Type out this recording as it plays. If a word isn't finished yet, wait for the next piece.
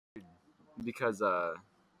because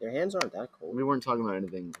Your hands aren't that cold. we weren't talking about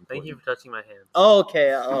anything important. Thank you for touching my hand. Oh,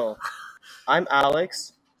 okay. Oh, I'm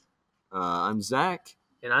Alex. I'm Zach.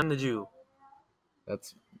 And I'm the Jew.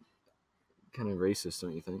 That's kind of racist,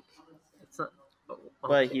 don't you think? It's not. Oh,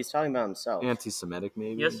 But okay. he's talking about himself. Anti-Semitic,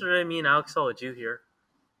 maybe. Yesterday, me and Alex saw a Jew here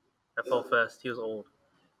at Fall Fest. He was old.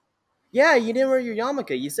 Yeah, you didn't wear your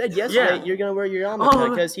yarmulke. You said yesterday Yeah. you're gonna wear your yarmulke Oh.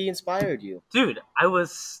 because he inspired you. Dude, I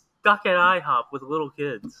was stuck at IHOP with little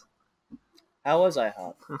kids. How was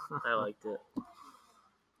IHOP? I liked it.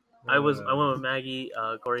 I went with Maggie,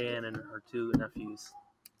 Corianne, and her two nephews.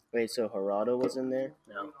 Wait, so Gerardo was in there?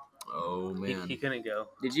 No, Oh man. he couldn't go.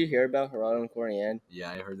 Did you hear about Gerardo and Corianne?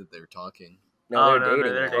 Yeah, I heard that they were talking. No, they're no, dating.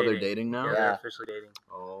 they're now. Oh, they're dating now. Yeah, Yeah. they're officially dating.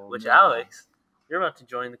 Oh. Which, no. Alex, you're about to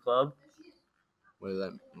join the club. What is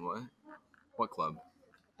that? What? What club?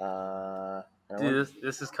 I don't Dude,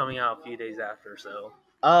 this is coming out a few days after, so.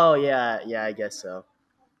 Oh yeah, I guess so.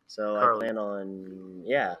 So Carly. I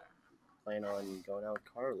plan on going out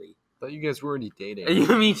with Carly. I thought you guys were already dating.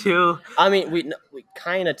 Me too. I mean, we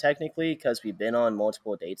kind of technically because we've been on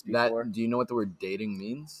multiple dates before. Do you know what the word dating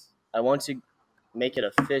means? I want to make it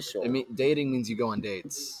official. Dating means you go on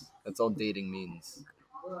dates. That's all dating means.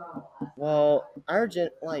 Well,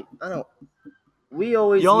 we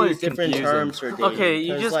always Y'all use are different confusing. terms for dating. Okay,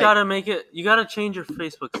 you 'cause, just like, gotta make it. You gotta change your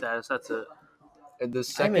Facebook status. That's it. And the I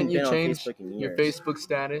second haven't you been on change Facebook in your years. Facebook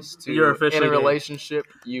status to You're officially in a dating. relationship,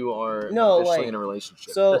 you are No, officially like, in a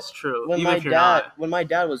relationship. So That's true. when Even my if you're not. when my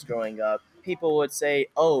dad was growing up, people would say,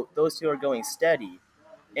 "Oh, those two are going steady."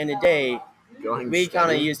 And today, Going we kind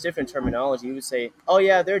of steady. use different terminology. We would say, "Oh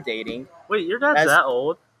yeah, they're dating." Wait, your dad's As- that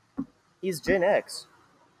old? He's Gen X.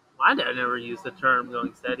 My dad never used the term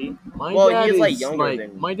going steady. My Well, dad he is, like, is younger like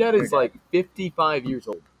than my dad your is dad. like 55 years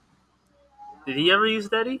old. Did he ever use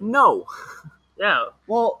steady? No, Yeah.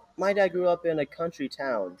 Well, my dad grew up in a country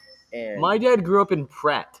town, and my dad grew up in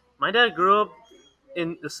Pratt. My dad grew up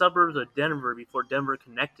in the suburbs of Denver before Denver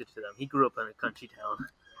connected to them. He grew up in a country town.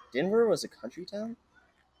 Denver was a country town.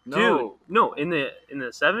 No, Dude, no, in the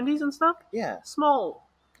 70s and stuff? Yeah. Small.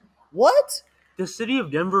 What? The city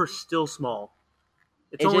of Denver is still small.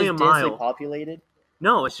 It's It's only just a densely mile. populated.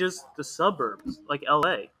 No, it's just the suburbs, like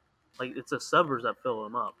LA. Like, it's the suburbs that fill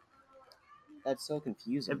them up. That's so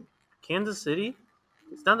confusing. Kansas City,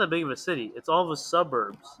 it's not that big of a city. It's all the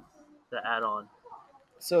suburbs that add on.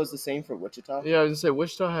 So it's the same for Wichita. yeah, I was gonna say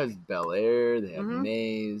Wichita has Bel Air. They have Mhm.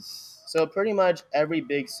 Mays. So pretty much every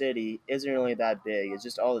big city isn't really that big. It's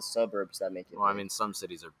just all the suburbs that make it. Well, I big. mean, some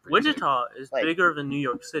cities are pretty big. Wichita is Like- bigger than New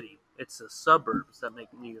York City. It's the suburbs that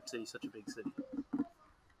make New York City such a big city.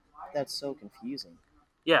 That's so confusing.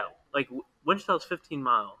 Yeah, like Wichita's 15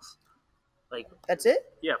 miles. Like, That's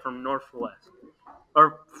it? yeah, from north to west.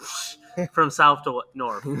 Or from south to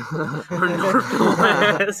north. Or north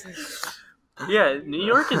to west. Yeah, New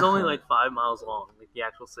York is only like 5 miles long, like the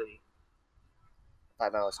actual city.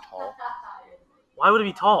 5 miles tall. Why would it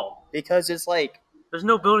be tall? Because it's like, There's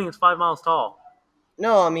no building that's 5 miles tall.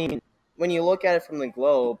 no, I mean, when you look at it from the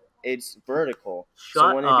globe, it's vertical. so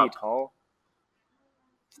Shut wouldn't it be up. tall?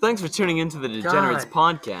 Thanks for tuning into the Degenerates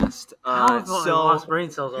God. podcast. How have I So lost brain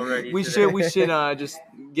cells already? we today? should just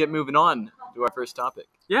get moving on to our first topic.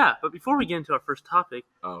 Yeah, but before we get into our first topic,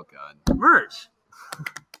 Oh God. merch.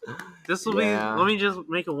 This will Yeah. be. Let me just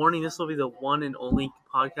make a warning. This will be the one and only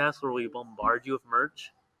podcast where we bombard you with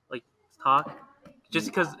merch, like talk, just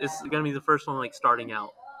because it's gonna be the first one, like starting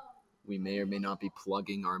out. We may or may not be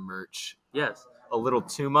plugging our merch Yes, a little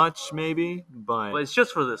too much, maybe, but it's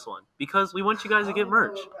just for this one because we want you guys to get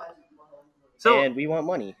merch. So, And we want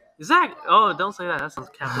money. Zach, oh, don't say that. That sounds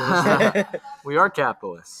capitalistic. we are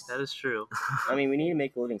capitalists. That is true. I mean, we need to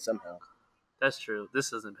make a living somehow. That's true.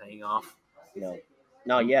 This isn't paying off. No,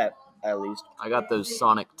 not yet, at least. I got those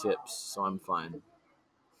Sonic tips, so I'm fine.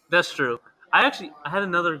 That's true. I had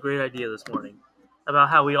another great idea this morning about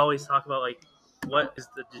how we always talk about, like, what is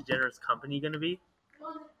the Degenerates company going to be?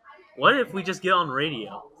 What if we just get on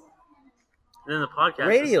radio? And then the podcast.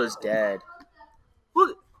 Radio's dead.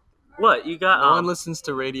 What? You got. No one listens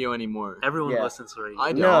to radio anymore. Everyone Yeah. listens to radio.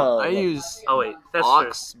 I don't. No. I use Oh, wait. That's aux,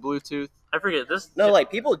 true. Bluetooth. I forget. This. No, like,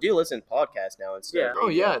 people do listen to podcasts now instead Yeah. of Oh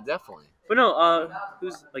radio. yeah, definitely. But no,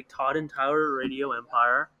 who's like Todd and Tyler Radio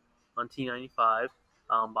Empire on T95,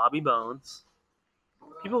 Bobby Bones.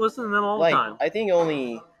 People listen to them all the Like, time. I think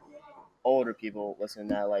only older people listen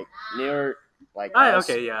to that, like, newer, like Oh, us.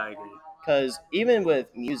 okay, yeah, I agree. Because even with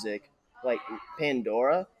music, like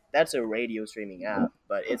Pandora, that's a radio streaming app,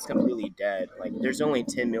 but it's completely dead. Like, there's only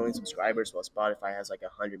 10 million subscribers, while Spotify has like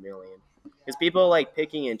 100 million. Because people like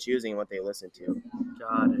picking and choosing what they listen to.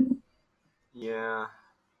 Got it. Yeah.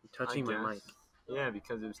 You're touching I my guess. mic. Yeah,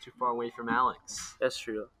 because it was too far away from Alex. That's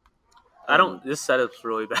true. I don't. This setup's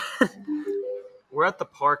really bad. We're at the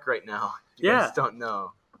park right now. If you guys don't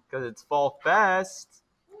know, because it's Fall Fest,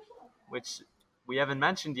 which we haven't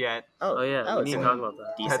mentioned yet. Oh yeah, that we was need to a talk about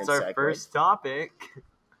that. decent That's our segue. first topic.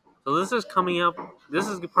 So this is coming up. This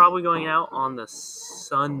is probably going out on the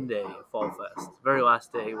Sunday of Fall Fest, very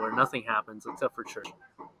last day where nothing happens except for church.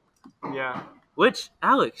 Yeah. Which,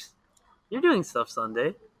 Alex, you're doing stuff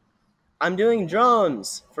Sunday. I'm doing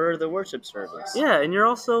drums for the worship service. Yeah, and you're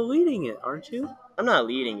also leading it, aren't you? I'm not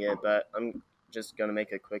leading it, but I'm just gonna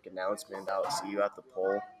make a quick announcement about "See You at the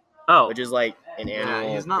Pole," Oh, which is like an Yeah,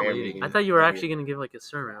 annual he's not prayer leading meeting. I thought you were actually going to give like a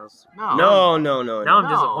sermon. I was, No. No. now I'm No.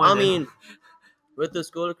 disappointed. I mean, with the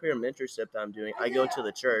school to career mentorship that I'm doing, I go to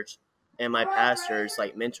the church, and my pastor is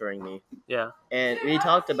like mentoring me. yeah. And we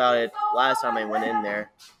talked about it last time I went in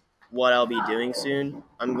there. What I'll be doing soon,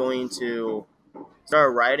 I'm going to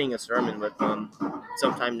start writing a sermon with them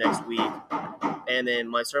sometime next week, and then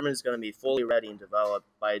my sermon is going to be fully ready and developed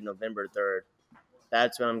by November 3rd.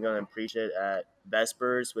 That's when I'm going to preach it at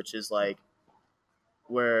Vespers, which is like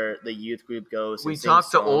where the youth group goes. We and talk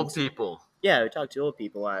sings to old songs. people. Yeah, we talk to old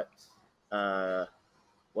people at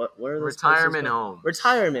what are those Retirement places? homes.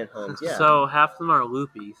 Retirement homes. Yeah. So half of them are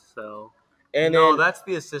loopy. So. and no, then that's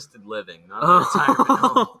the assisted living, not the retirement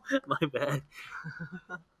home. My bad.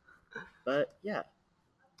 but yeah.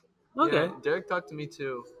 Okay. Yeah, Derek talked to me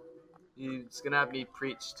too. He's gonna have me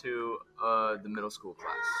preach to the middle school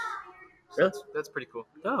class. So Really? that's pretty cool.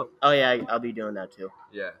 Dope. Oh yeah, I'll be doing that too.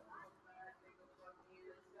 Yeah.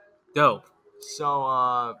 Dope.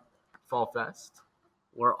 So Fall Fest.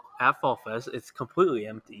 We're at Fall Fest. It's completely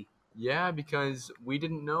empty. Yeah, because we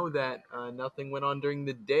didn't know that nothing went on during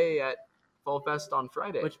the day at Fall Fest on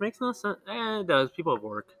Friday. Which makes no sense. It does. People have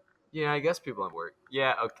work. Yeah, I guess people have work.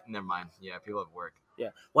 Yeah, okay, never mind. Yeah, people have work Yeah.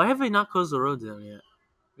 Why have they not closed the roads down yet?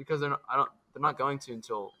 because they're not going to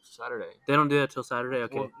until Saturday. They don't do that till Saturday?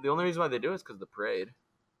 Okay. Well, the only reason why they do it is because the parade,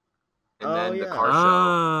 and Oh, then the yeah. car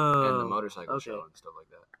show and the Oh, motorcycle okay. show and stuff like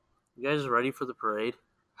You guys ready for the parade?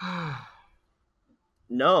 that.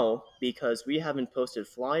 No, because we haven't posted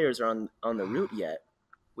flyers on the route yet.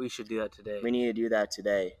 We should do that today. We need to do that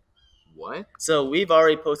today. What? So we've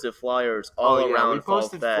already posted flyers all around we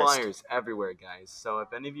posted Fall Fest. flyers everywhere, guys. So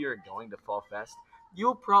if any of you are going to Fall Fest,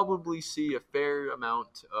 you'll probably see a fair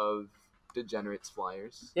amount of Degenerates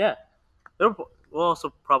flyers. Yeah. We'll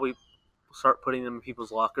also probably start putting them in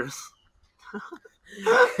people's lockers.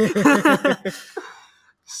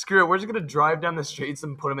 Screw it, we're just gonna drive down the streets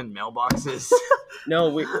and put them in mailboxes.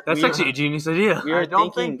 No, That's actually a genius idea. we were I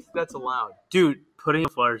don't thinking. think that's allowed. Dude, putting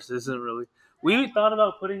up flyers isn't really... We thought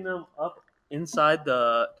about putting them up inside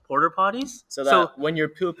the porta potties. So that when you're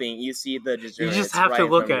pooping, you see the Degenerates just have right to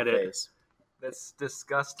in look front of at your it. face. That's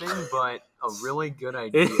disgusting, but a really good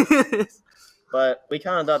idea. But we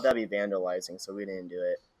kind of thought that'd be vandalizing, so we didn't do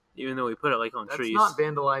it. Even though we put it like on That's trees. not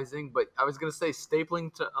vandalizing, but I was gonna say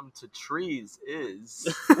stapling to trees is.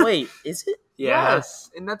 Wait, is it?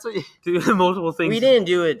 Yes. and that's what you, Do multiple things. We didn't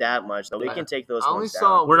do it that much, though. We I- can take those I only ones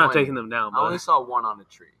saw- down. We're not one. taking them down. I only But saw one on a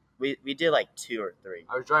tree. We did like 2 or 3.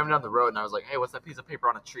 I was driving down the road and I was like, "Hey, what's that piece of paper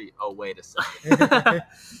on a tree?" Oh, wait a second.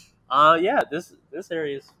 yeah, this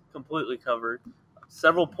area is completely covered.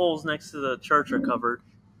 Several poles next to the church are covered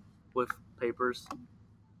with papers.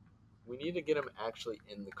 We need to get them actually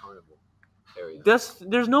in the carnival area.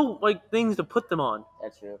 There's no like things to put them on.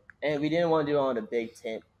 That's true. And we didn't want to do it on a big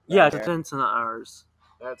tent. Yeah, right the there. tent's not ours.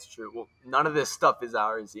 That's true. Well, none of this stuff is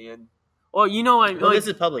ours, Ian. Well, you know, Well, this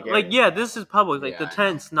is public area. like yeah, this is public. Like Yeah. the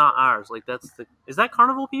tent's not ours. Like is that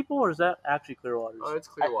Carnival people or is that actually Clearwater's? Oh, it's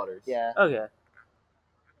Clearwater's. Yeah. Okay.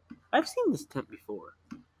 I've seen this tent before.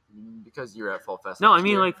 Because you're at Fall Fest. No, I last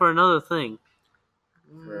mean year. like for another thing.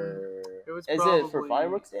 For... It was Is it for probably-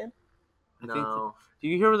 fireworks, Dan? I think No. Do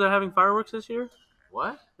you hear they're having fireworks this year?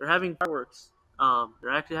 What? They're having fireworks.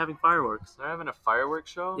 They're actually having fireworks. They're having a fireworks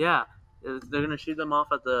show? Yeah, they're gonna shoot them off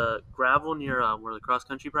at the gravel near where the cross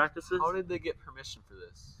country practices. How did they get permission for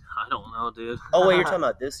this? I don't know, dude. Oh, wait, you're talking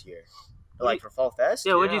about this year. Like for Fall Fest?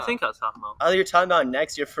 Yeah, what do you Yeah. think I was talking about? I thought you were talking about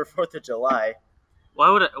next year for 4th of July. Why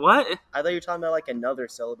would I? What? I thought you were talking about like another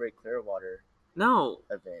Celebrate Clearwater No.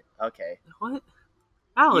 event. Okay. What?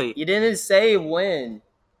 Allie, You didn't say when.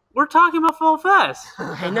 we're talking about Fall Fest.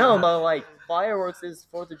 I know, but like fireworks is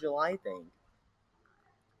 4th of July thing.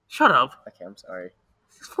 Shut up. Okay, I'm sorry.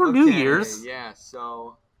 It's for New Okay, Year's. Yeah,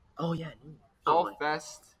 so Oh yeah. New Year. Oh, Fall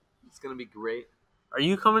Fest. It's going to be great. Are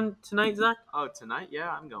you coming tonight, Zach? Oh, tonight? Yeah,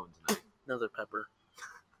 I'm going tonight. Another pepper.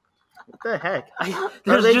 What the heck? Are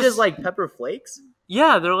There's they just like pepper flakes?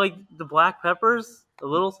 Yeah, they're like the black peppers, the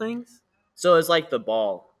little things. So it's like the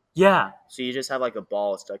ball. Yeah. So you just have like a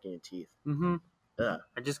ball stuck in your teeth. Mm-hmm. Ugh.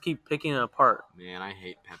 I just keep picking it apart. Man, I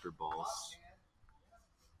hate pepper balls.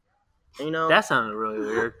 You know, That sounded really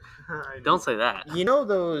weird. Don't say that. you know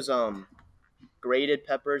those grated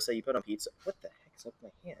peppers that you put on pizza? What the heck's up my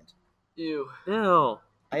hand? Ew. Ew.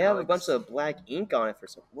 I have a Alex. bunch of black ink on it for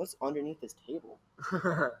some. What's underneath this table? What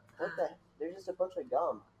the? There's just a bunch of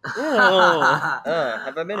gum. Ew.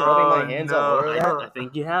 Have I been rubbing my hands all over that? I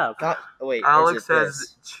think you have. God, oh wait, Alex or is it has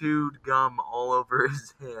this? chewed gum all over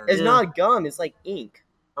his hand. It's Yeah. not gum. It's like ink.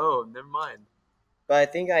 Oh, never mind. But I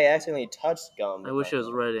think I accidentally touched gum. I with wish my it was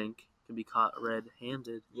hand. red ink. Could be caught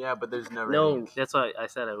red-handed. Yeah, but there's no red No. ink. That's why I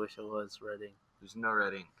said I wish it was red ink. There's no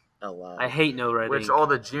red ink. Oh wow. I hate no red Which ink. all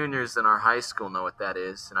the juniors in our high school know what that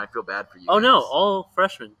is, and I feel bad for you. Oh no, guys. all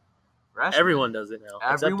freshmen. Freshmen? Everyone does it now.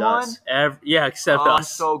 Except Everyone? us. Yeah, except Oh, I'm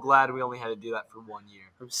us. so glad we only had to do that for 1 year.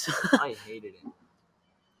 I'm so, I hated it.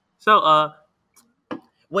 so,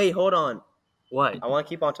 Wait, hold on. what? I want to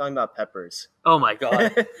keep on talking about peppers. Oh my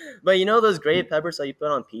god. But you know those grated peppers that you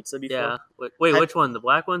put on pizza before? Yeah. Wait, I- which one? The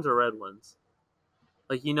black ones or red ones?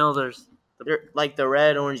 Like, there's... They're like the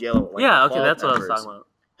red, orange, yellow. Like yeah, the okay, fall that's what I was peppers. talking about.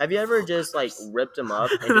 Have you ever just like ripped them up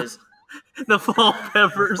and just? The fall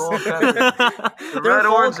peppers. Fall peppers. The They're red,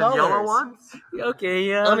 fall orange, and yellow colors. ones? Okay,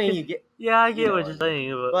 yeah. I mean, okay. you get. Yeah, I get know what it. you're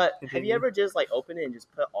saying. But have continue. you ever just like opened it and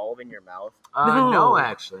just put all of it in your mouth? No. No,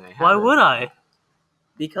 actually. I Why haven't. would I?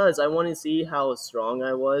 Because I want to see how strong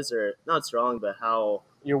I was, or not strong, but how.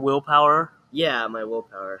 Your willpower? Yeah, my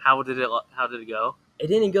willpower. How did it go? It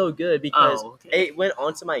didn't go good because Oh, okay. it went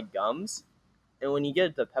onto my gums. And when you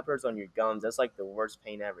get the peppers on your gums, that's like the worst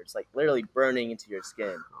pain ever. It's like literally burning into your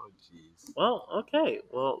skin. Oh, jeez. Well, okay.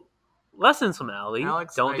 Well, lessons from Allie.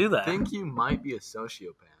 Alex, Don't do that. I think you might be a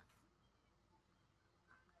sociopath.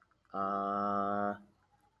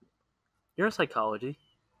 You're a psychology.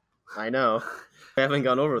 I know. We haven't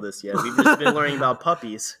gone over this yet. We've just been learning about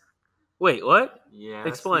puppies. Wait, what? Yeah,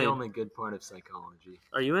 Explain. that's the only good part of psychology.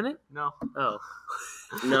 Are you in it? No. Oh.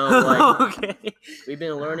 No, like okay. we've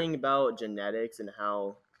been learning about genetics and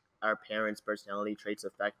how our parents' personality traits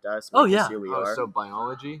affect us. Oh, make us yeah. who we Oh, are. so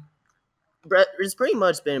biology? It's pretty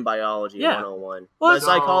much been biology Yeah. 101. Well, But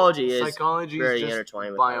psychology is psychology very is just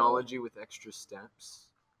intertwined with biology with extra steps.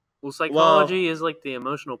 Well, psychology is like the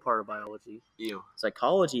emotional part of biology. Ew.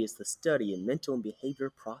 psychology is the study in mental and behavior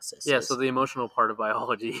processes. Yeah, so the emotional part of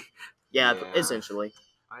biology. yeah, Yeah. essentially.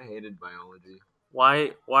 I hated biology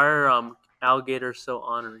Why are alligators so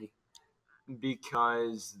ornery?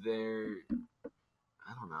 because they're,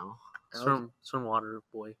 I don't know. It's from Water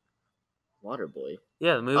Boy. Waterboy.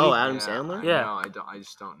 Yeah, the movie. Oh, Adam Yeah, Sandler? Yeah. No, I don't. I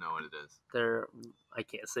just don't know what it is. I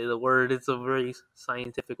can't say the word. It's a very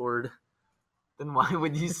scientific word. Then why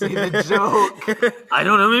would you say the joke? I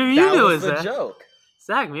don't know. Maybe you that knew was it, the Zach. joke.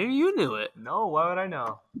 Zach, maybe you knew it, No, why would I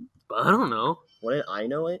know? but I don't know. Wouldn't I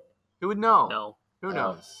know it? Who would know? No. Who Oh.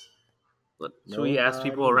 knows? Should we ask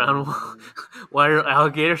people Nobody around knows. why are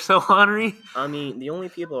alligators so ornery? I mean, the only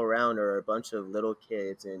people around are a bunch of little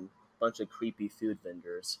kids and a bunch of creepy food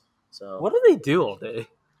vendors. So What do they do all day?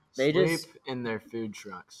 They Sleep just- in their food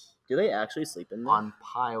trucks do they actually sleep in there? on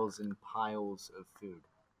piles and piles of food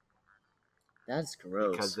That's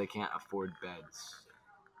gross. because they can't afford beds.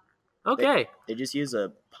 Okay. They just use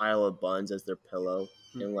a pile of buns as their pillow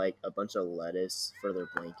Hmm. and like a bunch of lettuce for their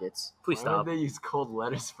blankets. Please Why stop. would they use cold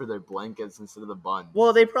lettuce for their blankets instead of the buns?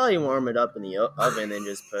 Well, they probably warm it up in the oven and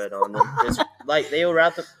just put it on them. Just like they will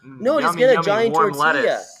wrap the. No, just Yummy, get a yummy giant warm tortilla.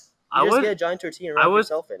 lettuce. I You just would- get a giant tortilla and I wrap would-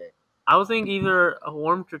 yourself in it. I would think either a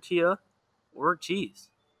warm tortilla or cheese.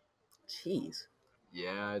 Cheese,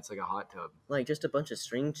 Yeah, it's like a hot tub. like just a bunch of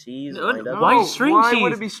string cheese No, lined no, up. Why string why cheese?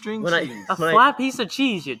 would it be string When I- cheese? A When I- flat piece of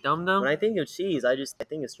cheese, you dum dum. When I think of cheese, I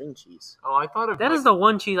think of string cheese. Oh, I thought of That like, is the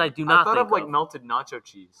one cheese I do I not thought think of like melted nacho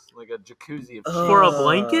cheese, like a jacuzzi of cheese. For a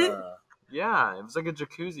blanket? Yeah, it was like a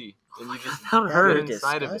jacuzzi, and you just That get hurts.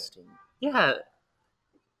 inside of it. Disgusting. Yeah,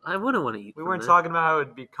 I wouldn't want to eat. We from weren't it. talking about how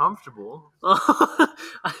it'd be comfortable.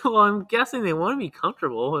 Well, I'm guessing they want to be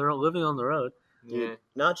comfortable. They're not living on the road. Yeah. Dude,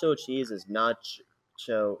 nacho cheese is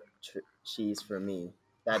nacho cheese for me.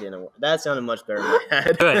 That didn't. That sounded much better in my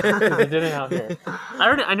head. Good. It didn't out here.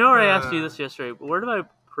 I know I asked you this yesterday, but where do I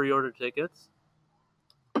pre-order tickets?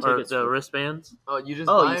 Or Tickets the for- wristbands? Oh, you just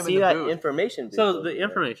Oh, buy you them see in the that booth. information? booth So over the there.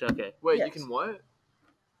 information, okay. Wait, you Yes. can what?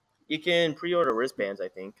 You can pre-order wristbands, I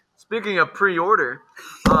think. Speaking of pre-order,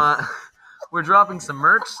 we're dropping some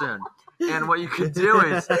merch soon. And what you could do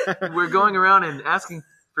is we're going around and asking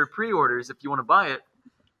for pre-orders if you want to buy it.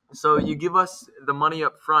 So you give us the money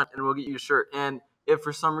up front and we'll get you a shirt. And if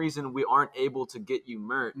for some reason we aren't able to get you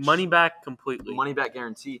merch, Money back completely. money back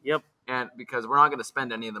guarantee. Yep. and because we're not going to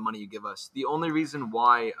spend any of the money you give us. The only reason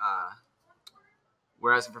why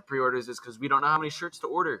we're asking for pre-orders is because we don't know how many shirts to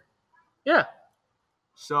order. Yeah.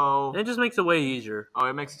 So It just makes it way easier.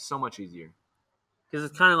 it makes it so much easier. Because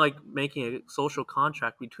it's kind of like making a social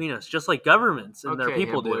contract between us, just like governments and their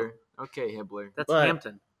people do. Okay, Hibbler. That's But-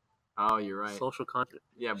 Hampton. Oh, you're right. Social contract.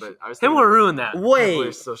 Yeah, but I was Hibbler ruined that. Wait.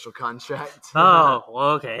 Hibbler's social contract. Oh, well,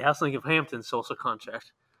 okay. I was thinking of Hampton's social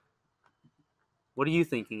contract. What are you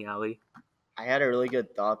thinking, Allie? I had a really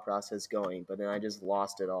good thought process going, but then I just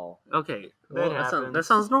lost it all. Okay. That Well, that happens.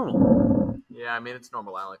 sounds normal. Yeah, I mean it's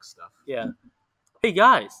normal Alex stuff. Yeah. Hey,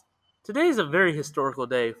 guys. Today is a very historical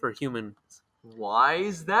day for humans. Why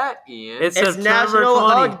is that, Ian? It's It's September National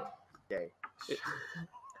 20. Hug Day.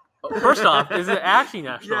 First off, is it actually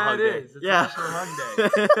National yeah, Hug it Day? is. It's Yeah. National Hug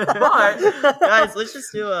Day. But guys, let's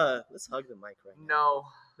just do let's hug the mic right now.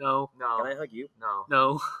 No, No. Can I no, hug you? no,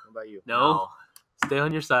 No. How about you? No. Stay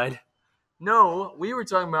on your side. No, we were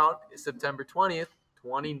talking about September 20th,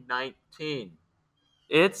 2019.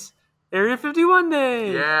 It's Area 51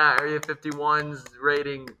 Day. Yeah, Area 51's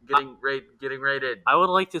getting rated. I would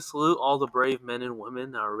like to salute all the brave men and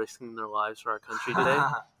women that are risking their lives for our country today.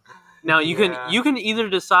 Now you Yeah. can either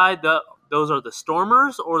decide that those are the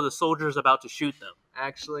stormers or the soldiers about to shoot them.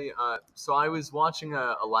 Actually, so I was watching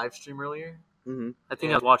a live stream earlier. Mm-hmm. I think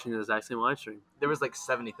Yeah. I was watching the exact same live stream. There was like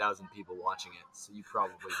 70,000 people watching it, so you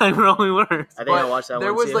probably. I probably were. I think I But watched that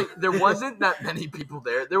there one was too. there wasn't that many people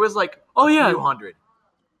there. There was like Oh yeah, a few hundred.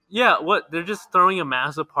 yeah. What? They're just throwing a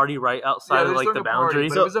massive party right outside of they're like throwing the a party, boundary.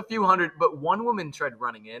 but it was a few hundred. But one woman tried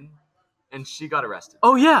running in, and she got arrested.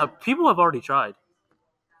 Oh yeah, people have already tried.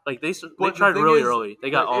 Like they But the tried thing really is, early.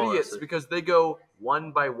 They got they're all idiots arrested. because they go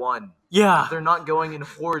one by one. Yeah. They're not going in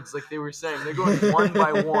hordes like they were saying. They're going one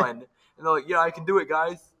by one, and they're like, "Yeah, I can do it,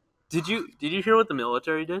 guys." Did you hear what the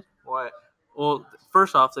military did? What? Well,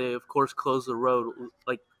 first off, they of course closed the road.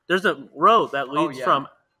 Like, there's a road that leads yeah. from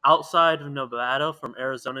outside of Nevada, from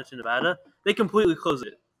Arizona to Nevada. They completely closed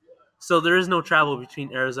it, so there is no travel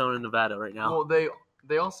between Arizona and Nevada right now. Well,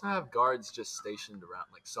 they also have guards just stationed around,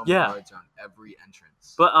 like some Yeah. guards around every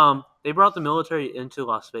entrance. But they brought the military into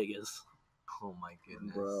Las Vegas. Oh my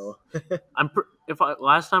goodness, Bro.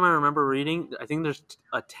 Last time I remember reading, I think there's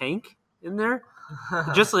a tank in there.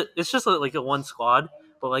 It's just like a one squad,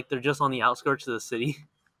 but like they're just on the outskirts of the city.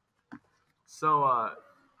 So,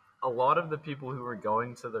 a lot of the people who were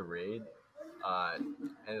going to the raid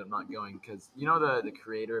ended up not going because you know the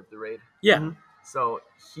creator of the raid. Yeah. So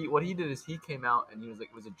what he did is he came out and he was like,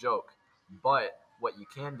 it was a joke. But what you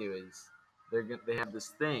can do is they have this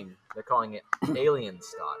thing they're calling it alien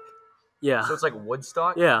stock. Yeah. So it's like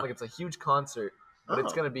Woodstock. Yeah. Like it's a huge concert, but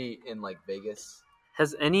it's Oh. gonna be in like Vegas.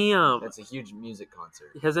 Has any It's a huge music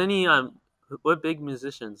concert. what big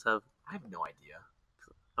musicians have? I have no idea.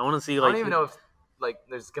 I want to see I like don't even know if like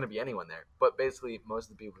there's gonna be anyone there. But basically, most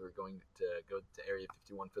of the people who are going to go to Area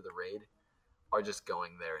 51 for the raid are just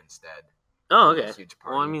going there instead. Oh, It's okay. a huge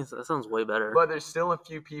Well, I party. mean that sounds way better. But there's still a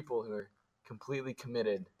few people who are completely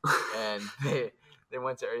committed, and they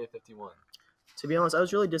went to Area 51. To be honest, I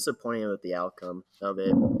was really disappointed with the outcome of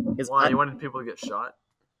it. Because Why? You wanted people to get shot?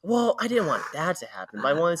 well, I didn't want that to happen, but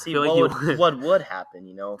I wanted to see feel like you what would. what would happen,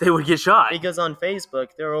 you know? They would get shot. Because on Facebook,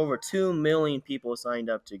 there are over 2 million people signed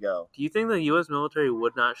up to go. Do you think the U.S. military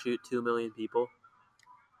would not shoot 2 million people?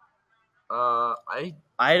 I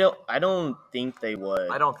I don't think they would.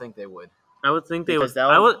 don't think they would. I would think they Because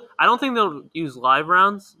would. that I don't think they'll use live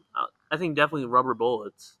rounds. I think definitely rubber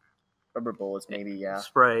bullets, Rubber bullets, maybe, yeah.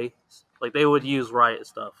 spray. Like they would use riot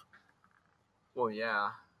stuff. Well, yeah,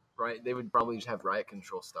 right. They would probably just have riot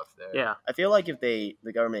control stuff there. Yeah. I feel like if the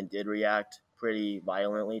government did react pretty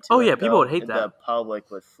violently to Oh, it, yeah, people though, would hate the that. public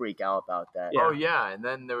would freak out about that. Yeah. Oh yeah, and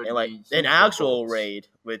then there would And like be an huge actual revolts. raid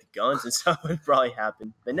with guns and stuff would probably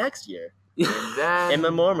happen the next year. And then In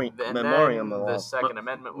memoriam then of the all. Second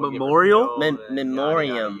Amendment. Will get Memorial? repealed, and yada,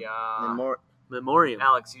 Memoriam. yada, yada. Memoriam.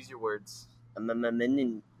 Alex, use your words. Oh my god.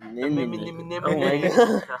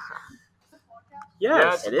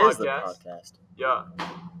 Yes. Yes. It is the Podcast. podcast. Yeah.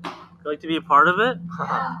 Would you like to be a part of it?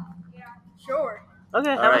 Sure. Okay,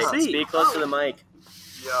 have All right, a seat. speak close to the mic.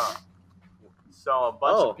 Yeah. So a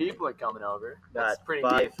bunch Oh. of people are coming over. That's Got pretty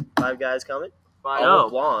five neat. guys coming. Five. Oh. All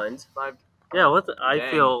blonde. Five. Yeah, I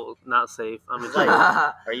Dang. feel not safe. I'm Like- like,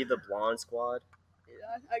 Are you the blonde squad?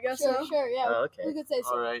 I guess Sure, so. sure, yeah. Oh, We okay. could say so.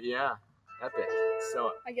 All right. Yeah. Epic.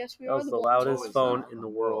 So. I guess we that are was the the blondes. loudest What was phone that? in the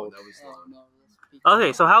world. That was loud.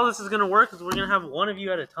 Okay, so how this is gonna work is we're gonna have one of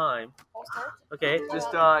you at a time. I'll start. Okay.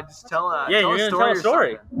 Just tell a Yeah, tell you're a gonna tell a or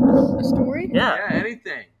story. something. A story? Yeah.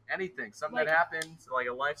 Yeah, anything, something Like- that happened, like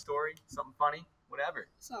a life story, something funny, whatever.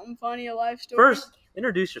 Something funny, a life story. First,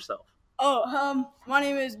 introduce yourself. My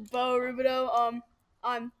name is Bo Rubido.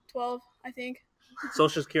 I'm 12, I think.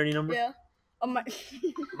 Social security number? Yeah. My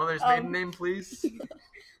Mother's maiden name, please.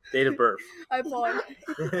 Date of birth. I apologize,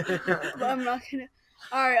 but I'm not gonna.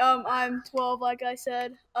 All right. I'm 12, like I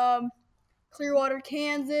said. Clearwater,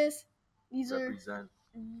 Kansas. These are Represent.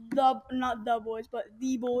 not the boys, but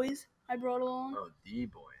the boys I brought along. Oh, the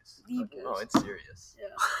boys. The Okay. boys. Oh, it's serious. Yeah.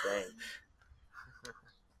 Dang.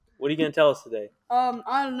 What are you gonna tell us today? I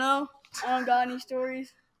don't know. I don't got any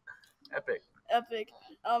stories. Epic. Epic.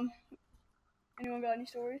 Anyone got any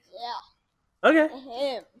stories? Yeah. Okay.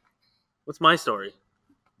 Him. What's my story?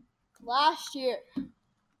 Last year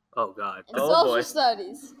Oh God. in Oh, social boy.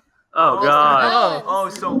 studies. Oh God. Oh,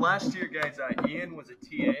 so last year, guys, Ian was a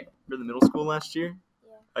TA for the middle school last year.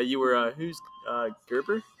 Yeah. You were who's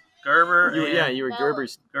Gerber? Gerber. You were, and yeah, you were Mellon.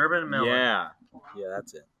 Gerber's. Gerber and Mellon. Yeah,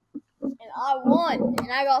 that's it. And I won.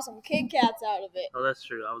 And I got some Kit Kats out of it. Oh, that's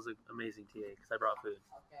true. I was an amazing TA because I brought food.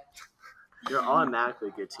 You're automatically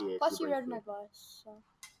a good TA. if Plus, you you bring read my food. bus. So.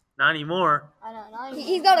 Not anymore. I know.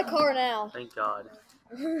 He's got a car now. Thank God.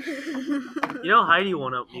 You know Heidi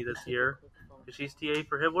won up me this year because she's TA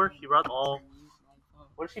for Hibbler. She brought all.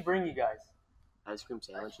 What did she bring you guys? Ice cream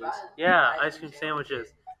sandwiches. Yeah, ice cream sandwiches.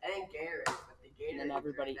 And then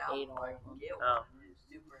everybody ate all of them. Oh.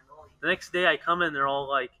 The next day I come in, they're all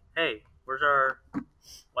like, "Hey, where's our?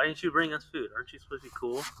 Why didn't you bring us food? Aren't you supposed to be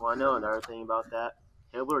cool?" Well, I know another thing about that.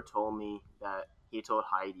 Hibbler told me that he told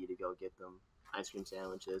Heidi to go get them ice cream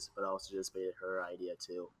sandwiches, but also just made it her idea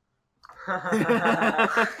too.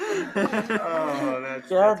 Oh, that's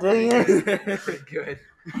God dang it. pretty good.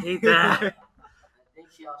 I hate that. I think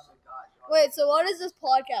she also got. Wait, so what is this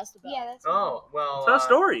podcast about? Yeah, that's Oh, well. Tell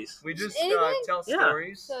stories. We just Anything? tell Yeah.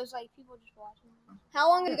 stories. so it's like people just watching. How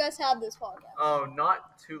long have you guys had this podcast? Oh,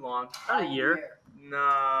 not too long. Not a year.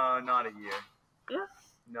 No, not a year. Yeah.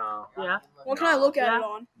 No. Yeah. What can I look at Yeah. it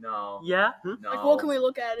on? No. Yeah. No. Like, what can we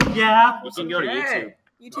look at it on? Yeah. You can go to Okay.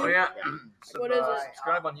 YouTube. YouTube? Oh yeah. What is it?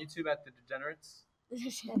 Subscribe on YouTube at the Degenerates,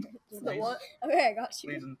 The what? Oh, Okay, I got you.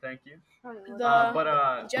 please and thank you. The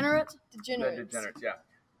But Degenerates? the Degenerates. Degenerates, yeah.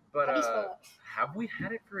 But How do you spell that? have we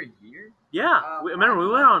had it for a year? Yeah. Remember, we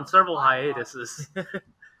went on several hiatuses. Got it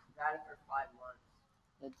for 5 months.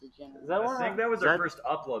 The Degenerates. Is that I one? think that was Is our that- first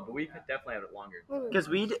upload, but we could definitely have it longer. Because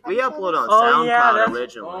we upload on Oh, SoundCloud yeah, that's-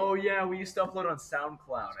 originally, Oh yeah, we used to upload on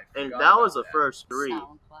SoundCloud. I and forgot that was the about first 3.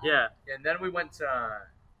 SoundCloud. Yeah. And then we went to.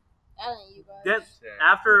 That ain't you guys. Then shit.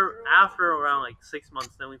 after around like 6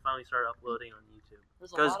 months, then we finally started uploading on YouTube.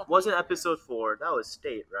 There's a Because lot of wasn't people- episode 4? That was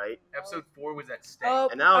State, right? Episode 4 was at State. Oh,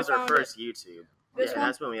 And that was I our found first YouTube. This Yeah, one?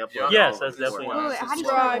 that's when we uploaded. Yeah. all Yes, of that's them. definitely Wait, one. wait, how do you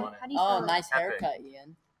Subscribe. spell it? How do you Oh, spell it? nice Epic. haircut,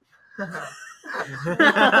 Ian.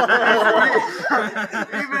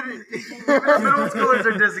 even middle schoolers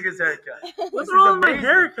are dissing his haircut. What's This is wrong with my amazing.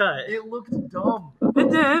 haircut? It looked dumb. It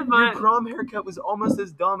did, Your but prom haircut was almost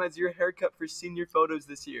as dumb as your haircut for senior photos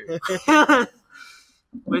this year.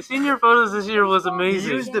 my senior photos this year was He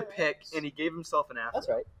amazing. used a pick and he gave himself an afro. That's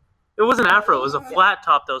right. It was an afro. It was a flat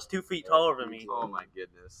top that was 2 feet taller than me. Oh my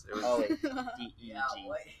goodness. It was Oh, wait. D-E-G. Yeah,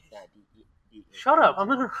 wait. Yeah, D-E-E. Shut up! I'm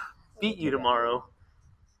gonna beat you tomorrow.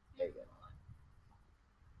 There you go.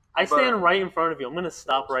 I stand right in front of you. I'm gonna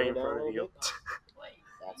stop right in front of you.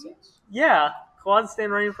 That's it. Yeah, quads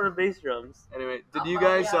stand right in front of bass drums. Anyway, did you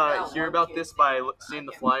guys hear about this by seeing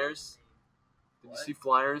the flyers? Did you see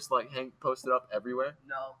flyers like posted up everywhere?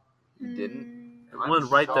 No. You didn't? There's one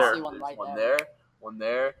right I there. see one There's right one there. there, one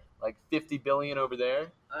there, like 50 billion over there.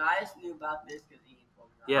 I just knew about this because Ian told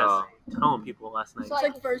me. Yes, Oh. telling people last night. It's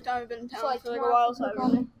like the first time I've been in town So like for like a tomorrow, while, so I we'll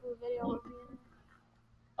really. do a video with me.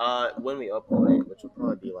 When we upload it, which will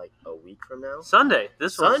probably be like a week from now. Sunday.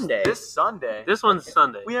 This one's Sunday. This Sunday. This one's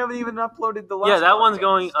Sunday. We haven't even uploaded the last. Yeah, that one's podcast.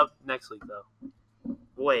 going up next week though.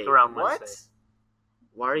 Wait, Around What? Wednesday.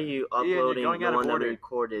 why are you you're uploading going the out of one that we order.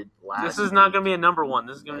 recorded last This is not gonna be a number one.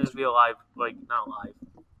 This is gonna just be a live, like not live,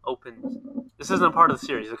 open. This isn't a part of the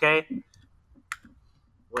series, okay?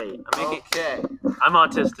 Wait. I'm making. Okay. I'm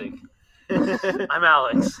autistic. I'm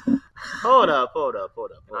Alex. Hold up.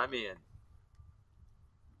 And I'm Ian.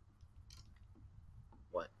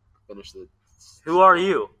 What? Finish the. Who are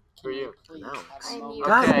you? For you. Please, No. have a I'm moment. you.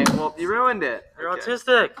 God. Okay, well, you ruined it. You're Okay.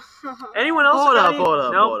 autistic. Anyone else? Hold got up, any- hold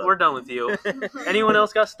up, Nope, hold up. we're done with you. Anyone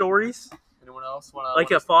else got stories? Anyone else want to?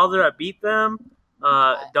 Like a father that beat them,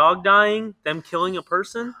 dog dying, them killing a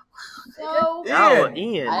person? So, No, Ian.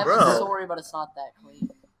 Ian, I have a bro. story, but it's not that clean.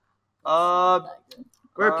 Uh, Not that good.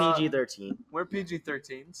 We're Uh, PG-13. we're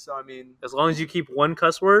PG-13, so I mean, As long as you keep one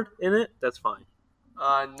cuss word in it, that's fine.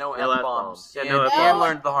 no No F-bombs. F-bombs. Yeah, And no Ian F-bombs.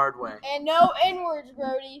 learned the hard way. and no N-words,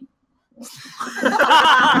 Brody.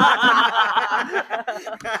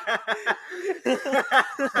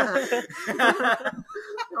 That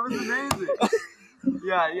was amazing.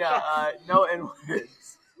 Yeah. No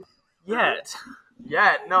N-words. Yet.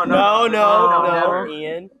 Yet. No, never.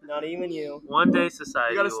 Ian, not even you. One day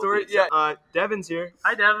society. You got a story? Yeah. Devin's here.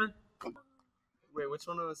 Hi, Devin. Wait, which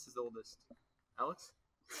one of us is the oldest? Alex?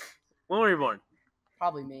 When were you born?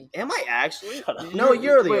 Probably me. Am I actually? Shut up. No,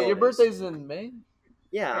 you're the Wait, your oldest. birthday's in May?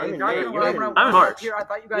 Yeah, Hey, I'm in not May. gonna You're lie, in- when I I'm in walked March. up here, I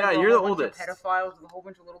thought you guys Yeah, were you're a the whole bunch oldest. of pedophiles with a whole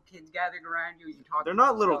bunch of little kids gathering around you. You talking They're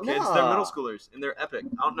not little about- kids. No. They're middle schoolers, and they're epic.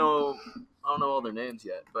 I don't know all their names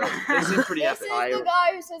yet, but they seem pretty This epic. is the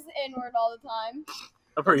guy who says the N-word all the time.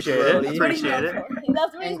 Appreciate Brody. it. That's what he's Appreciate known it. for.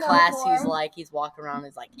 That's what In he's known class, for. he's like, he's walking around,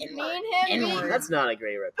 he's like, Me N-word, and him, N-word, That's not a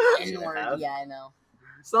great reputation to N-word. have. Yeah, I know.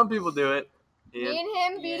 Some people do it. me Ian.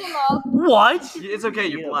 and him beat him up. What? It's okay.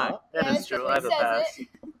 Beat You're 'em black. up? That Yeah, is true. I have he a says pass. it.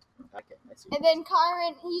 Okay, I see. And then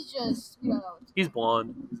Kyron, he's just, we don't know. He's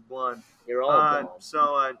blonde. He's blonde. You're all blonde.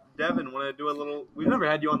 So, Devin, want to do a little? We've never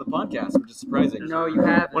had you on the podcast, which is surprising. No, you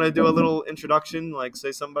haven't. Want to do a little introduction? Like,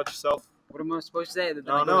 say something about yourself? What am I supposed to say?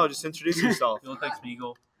 No, just introduce yourself. You look like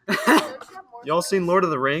Smeagol. Y'all seen Lord of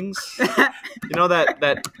the Rings? You know that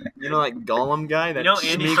Gollum guy, that You know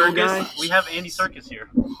Andy Smeagol guy? Serkis? We have Andy Serkis here.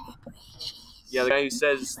 Yeah, the guy who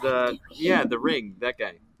says the ring. That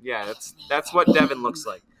guy. Yeah, that's what Devin looks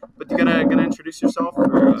like. But you gonna introduce yourself?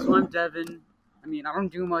 Or, So I'm Devin. I mean, I don't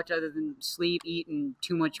do much other than sleep, eat, and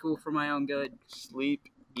too much school for my own good. sleep,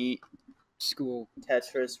 eat, School.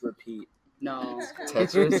 Tetris, repeat. No.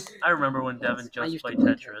 Tetris. I remember when Devin I just used to played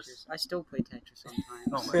play Tetris. I still play Tetris sometimes.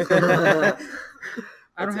 Oh my god.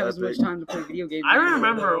 I don't That's have as much epic. time to play video games. I anymore,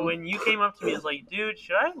 remember though. when you came up to me, it's like, dude,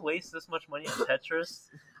 should I waste this much money on Tetris?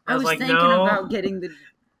 I was like, thinking no, about getting the.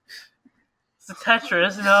 it's a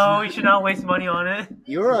Tetris. No, you should not waste money on it.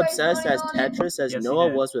 You were obsessed as Tetris as Yes, he Noah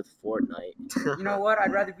did. was with Fortnite. You know what?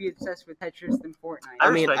 I'd rather be obsessed with Tetris than Fortnite. I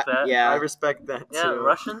respect that. I Yeah. respect that Yeah, too.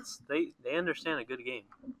 Russians, they understand a good game.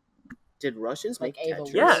 Did Russians Like make Ava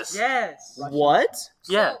Tetris? Yes. Yes. What?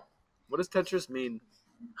 Yeah, What does Tetris mean?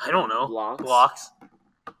 I don't know. Blocks? Blocks.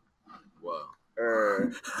 Whoa.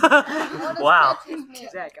 What does Wow. Tetris mean?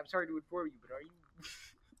 Zach, I'm sorry to inform you, but are you?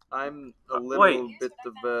 I'm a little Wait. bit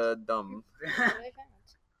of dumb.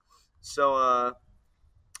 So,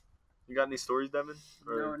 you got any stories, Devin?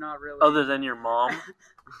 No, not really. Other than your mom.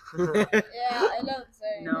 Yeah, it doesn't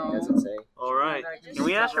say. No. Doesn't say. All right. Can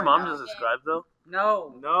we ask your mom to subscribe though?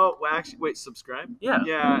 No. No, well, actually, wait. Subscribe. Yeah.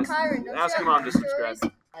 Yeah. Kyron, don't Ask you your have mom to stories?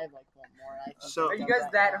 subscribe. I have like one more. I think So- Are you guys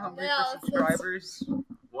that hungry Yeah, for let's- subscribers?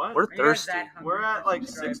 What? We're Are you guys thirsty. that hungry We're for at like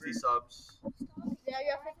subscribers? 60 subs. Yeah,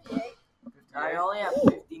 you have 58. I only have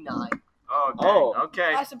 59. Oh, dang. Oh.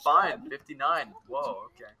 Okay. I subscribe. Fine. 59. Whoa.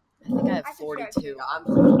 Okay. I think I have I subscribe 42.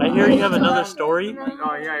 I'm I hear you have another story. Oh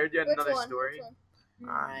yeah, I heard you had Which another one? story. Which one?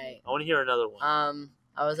 Alright. I want to hear another one.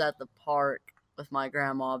 I was at the park with my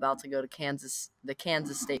grandma about to go to the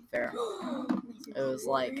Kansas State Fair. It was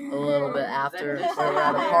like a little bit after we were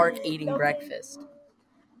at a park eating breakfast.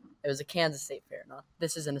 It was a Kansas State Fair,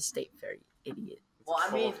 this isn't a state fair, you idiot. Well,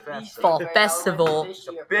 I mean, Fall festival.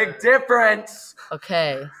 Big difference.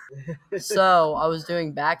 Okay. So I was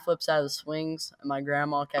doing backflips out of the swings, and my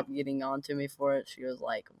grandma kept getting on to me for it. She was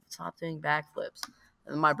like, "Stop doing backflips."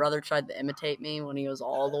 And my brother tried to imitate me when he was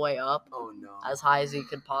all the way up, Oh no. as high as he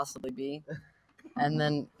could possibly be. And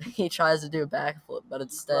then he tries to do a backflip, but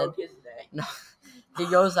instead he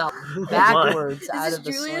goes out backwards out this of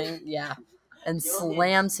the Julian? swing. Yeah. And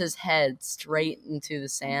slams his head straight into the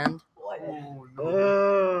sand.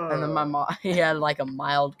 And then my mom, he had like a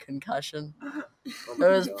mild concussion. It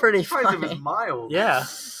was pretty Surprised it was funny. mild. Yeah.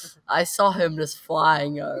 I saw him just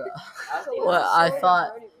flying. What I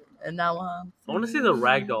thought, and now I want to see the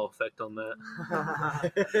ragdoll effect on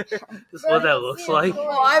that. Just what that looks Yeah, like.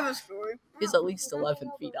 well, I have a story. he's at least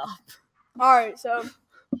 11 feet up. Alright, so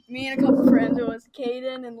me and a couple friends, it was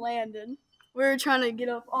Caden and Landon. We were trying to get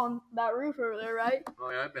up on that roof over there, right? Oh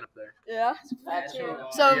yeah, I've been up there. Yeah. That's true.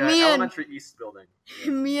 So yeah, me and Elementary East building.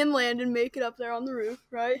 me and Landon make it up there on the roof,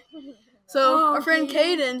 right? So our friend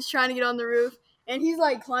Caden's trying to get on the roof, and he's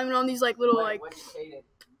like climbing on these like little like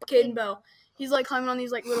Caden Bell. He's like climbing on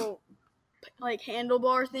these like little like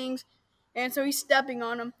handlebar things, and so he's stepping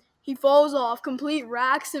on them. He falls off, complete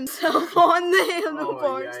racks himself on the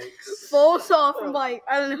handlebars, yikes. falls off from like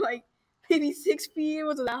I don't know like maybe 6 feet. It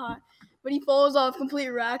wasn't that high, but he falls off, complete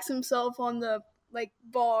racks himself on the like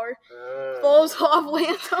bar. Falls off,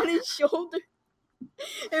 lands on his shoulder,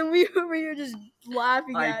 and we over here just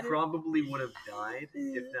laughing I at it. probably would have died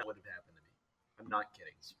if that would have happened to me. I'm not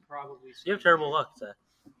kidding. Probably. You have terrible luck, Zach.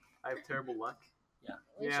 I have terrible luck. Yeah.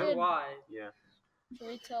 Yeah. So why? Yeah. Should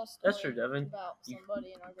we tell a story That's true, Devin. about You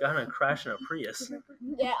somebody in our Got in group? a crash in a Prius.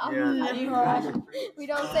 Yeah. Yeah. How do you crash a We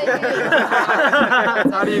don't say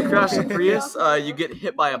How do you crash a Prius? You get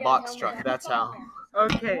hit by a box truck. That's how.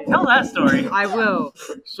 Okay. Tell that story. I will.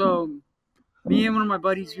 So, me and one of my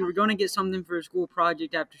buddies, we were going to get something for a school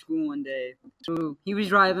project after school one day. So, he was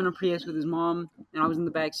driving a Prius with his mom, and I was in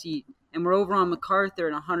the back seat. And we're over on MacArthur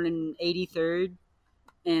and 183rd.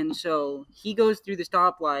 And so, he goes through the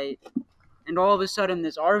stoplight, and all of a sudden,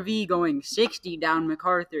 this RV going 60 down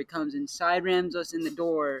MacArthur comes and side rams us in the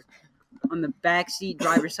door on the back seat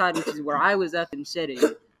driver's side, which is where I was up and sitting.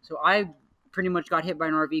 So, I pretty much got hit by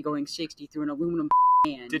an RV going 60 through an aluminum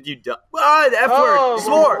can. Did you die? Ah, the F word.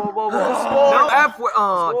 Swore. Swore. No F word.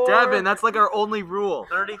 Oh, Devin, that's like our only rule.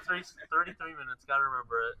 33 minutes. Gotta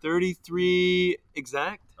remember it. 33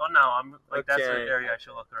 exact? Oh no, I'm like that's Okay. an area I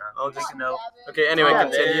should look around. I'll Make just- a note. Okay, anyway,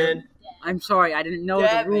 continue. I'm sorry, I didn't know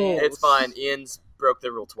Devin. the rules. It's fine. Ian's broke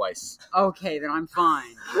the rule twice. Okay, then I'm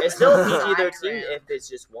fine. It's still a Side PG-13 ram. if it's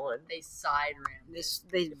just one. They side ram.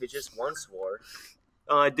 If it's just one swore.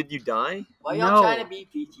 Did you die? Why y'all No. trying to be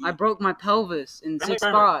PG? I broke my pelvis in 6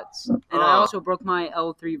 Remember. spots, and I Oh. also broke my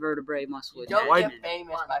L3 vertebrae muscle. You don't Why- get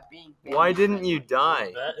famous by being famous. Why didn't you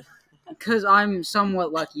die? Because I'm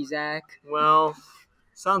somewhat lucky, Zach. Well,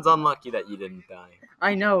 sounds unlucky that you didn't die.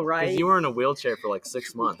 I know, Because right? you were in a wheelchair for like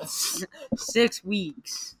 6 months. 6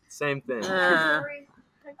 weeks. Same thing.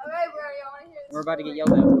 We're about to get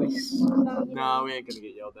yelled at, boys. No, we ain't gonna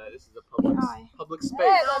get yelled at. This is a public space.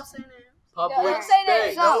 Public say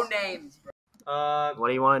space. names. No names. What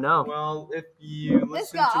do you want to know? Well, if you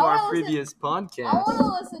listen to our previous podcast.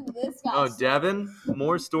 listen to this guy. Oh, Devin,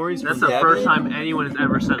 more stories That's from the Devin. first time anyone has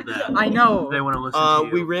ever said that. I know. They want to listen to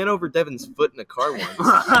you. We ran over Devin's foot in a car once.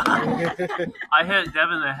 I hit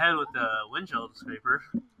Devin in the head with the windshield scraper.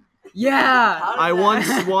 Yeah. How did I that-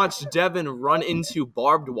 once watched Devin run into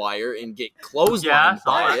barbed wire and get clotheslined Yeah, I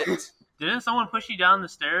saw by that. it. Didn't someone push you down the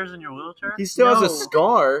stairs in your wheelchair? He still has No. a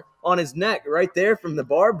scar on his neck right there from the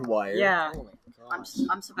barbed wire. Yeah. Oh my I'm, gosh.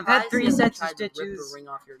 I'm surprised. I've had 3 you haven't sets of tried to rip stitches. the ring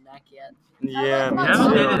off your neck yet. Yeah, me You haven't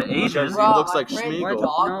too. been in ages. Because he Bro, looks my like friend's Schmeagol.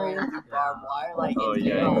 dog No. ran through barbed wire, like Oh, it's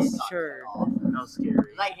yeah. nails Sure. That was scary.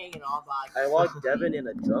 It's like hanging off. I locked Devin in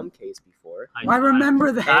a drum case before. I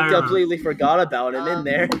remember that. I And remember. completely forgot about him in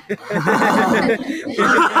there. That's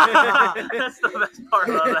the best part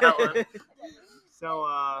about that one.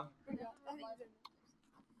 So,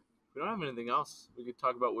 we don't have anything else. We could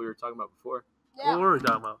talk about what we were talking about before. What were we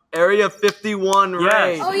talking about? Area 51 Yes.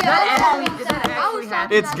 raid. Oh yeah, Did that actually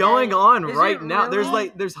happen? It's going on Is right it now. really?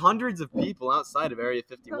 There's hundreds of people outside of Area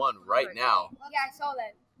 51 right now. Yeah, I saw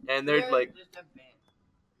that. And they're like, Just a band.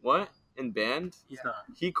 what? In band? He's not.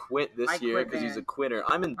 He quit this I year quit because he's a band. quitter.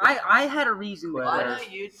 I'm in I had a reason to Why Why quit.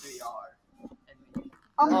 don't you 3 are?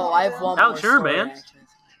 Oh, I have one Alex, more you're a story, man. actually.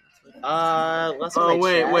 Last Oh, time I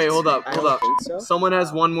wait, checked, hold up. I don't think so. Someone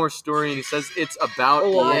has one more story and he says it's about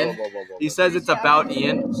Whoa, whoa, Ian. whoa, whoa, whoa, He whoa. says it's about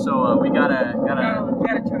Ian. So we gotta. We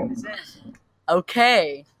gotta turn this in.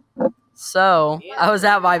 Okay. So, I was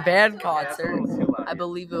at my band Yeah, it's a concert. little too loud I here.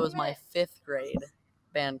 believe it was my 5th grade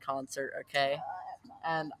band concert, okay?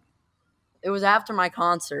 And it was after my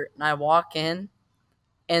concert, and I walk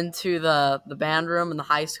into the band room in the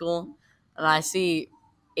high school, and I see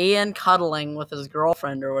Ian cuddling with his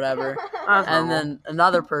girlfriend or whatever, and then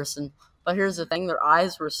another person. But here's the thing, their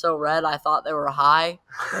eyes were so red, I thought they were high.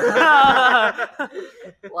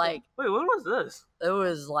 Like, Wait, when was this? it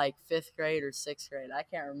was like 5th grade or 6th grade. I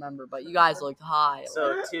can't remember, but you guys looked high.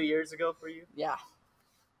 So 2 years ago for you? Yeah.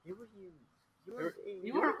 You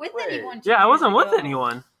weren't with anyone. Yeah, I wasn't with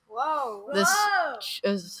anyone. Whoa. This it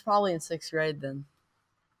was probably in 6th grade then.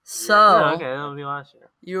 So, Yeah, okay, that'll be last year.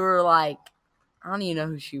 you were like, I don't even know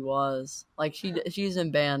who she was. Like she's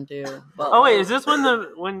in band too. But Oh wait, is this when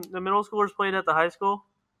the middle schoolers played at the high school?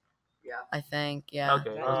 I think, yeah.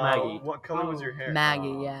 Okay, that was Maggie. What color was your hair?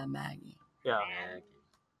 Maggie, yeah, Maggie. Yeah.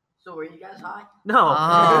 So were you guys high? No.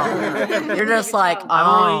 Oh, you're just like, I'm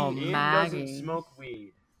oh, only- Ian Maggie. doesn't smoke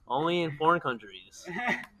weed. Only in foreign countries.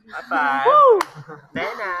 High five.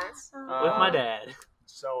 Very nice. With my dad.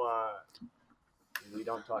 So, we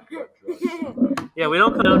don't talk about drugs. Yeah, we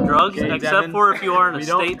don't condone drugs Okay, except Devin. for if you are in a We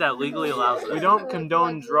don't- state that legally allows it. We don't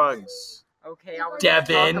condone drugs. Okay, I was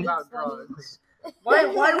Devin. talk about drugs. Why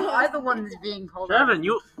am I the one that's being called out? Devin,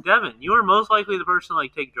 you are most likely the person to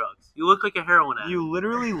like take drugs. You look like a heroin addict. You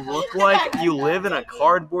literally look like you live in a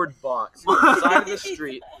cardboard box on the side of the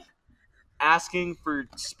street asking for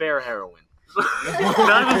spare heroin.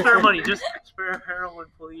 Not even spare money, just spare heroin,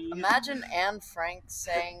 please. Imagine Anne Frank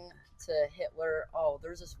saying to Hitler. Oh,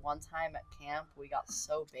 there's this one time at camp we got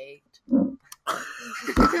so baked.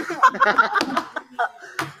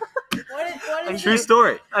 What is True it?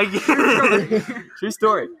 story. I get it. True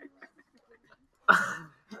story.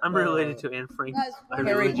 I'm related to Anne Frank. Guys, by what is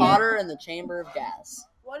Harry it? religion. Potter and the Chamber of Gas.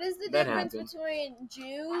 What is the That difference happened. between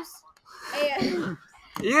Jews and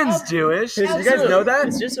Ian's Jewish. Did you Absolutely. guys know that?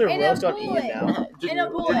 It's just a And a roast on bullet. Ian now. Did and a you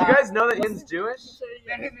bullet? guys know that Ian's Jewish?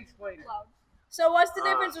 Let him explain it. So what's the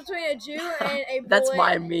difference between a Jew and a bullet? That's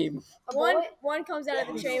my meme. One comes out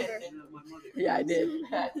of the chamber. Yeah, I did.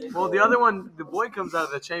 Well, the other one, the boy comes out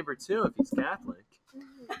of the chamber too if he's Catholic.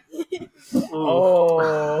 Oh.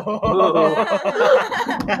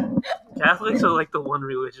 Catholics are like the one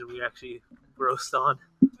religion we actually roast on.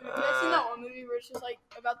 You guys seen that one movie where it's just like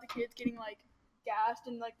about the kids getting like gassed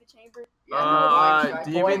in like the chamber?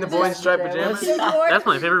 Do you mean the boy in striped pajamas? That's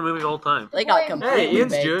my favorite movie of all time. They got Hey, completely Hey,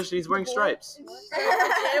 Ian's baked. Jewish and he's wearing stripes.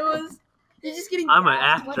 Pajamas. You're just getting. I'm an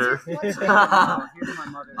gassed. actor. Here's my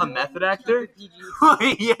mother. A method actor?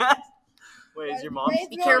 Yes. Wait, is your mom?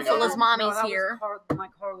 Be careful, his No, mommy's that here. was my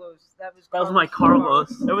Carlos. That was my Carlos.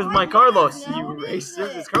 That was my Carlos. You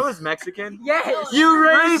racist. Is Carlos Mexican? Yes. You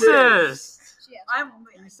racist. I'm.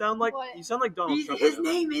 You sound like Donald Trump. His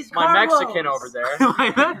name is My Carlos. Mexican over there.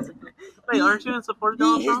 My Mexican. Wait, aren't you in support of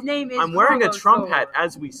Donald His Trump? name is. I'm wearing a Carlos, Trump though. hat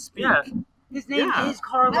as we speak. Yeah. His name Yeah. is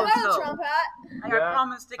Carlos. I got a though. Trump hat. I Yeah.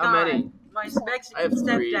 promise to How God, many? my I have Mexican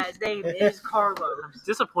three. stepdad's name is Carlos.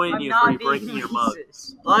 Disappointed I'm you not for being breaking your mug.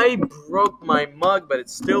 racist. I broke my mug, but it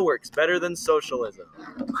still works better than socialism.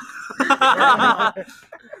 If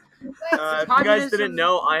you guys Communism- didn't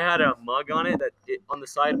know, I had a mug on it on the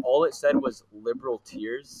side, all it said was liberal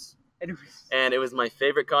tears. And it was my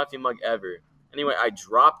favorite coffee mug ever. Anyway, I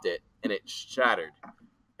dropped it and it shattered.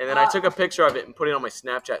 And then I took a picture of it and put it on my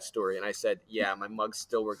Snapchat story. And I said, yeah, my mug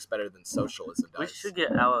still works better than socialism We does. should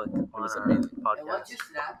get Alec on was our amazing. podcast.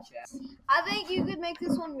 Snapchat? I think you could make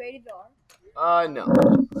this one rated R. No.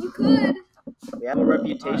 You could. We have a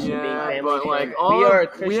reputation being Yeah, family but, like, friendly. all We are a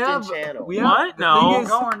of- we Christian have- channel. We have, What? the No. thing is-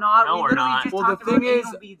 No, we're not. No, we we're literally not. just Well, the talked about thing is,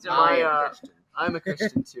 anal beads my, earlier. I'm a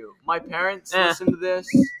Christian too. My parents Eh. listen to this.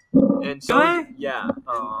 And so, Do they? yeah.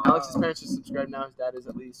 And Alex's parents are subscribed now. His dad is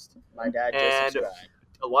at least. My dad just And- subscribed.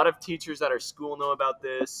 A lot of teachers at our school know about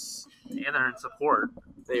this. And they're in support.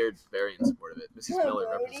 They are very in support of it. Mrs. Miller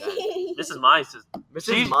represents. Mrs. Mize is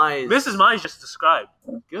Mrs. Mize. Mrs. Mize just described.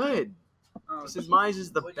 Good. Oh, Mrs. Mize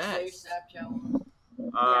is the What'd you say, best.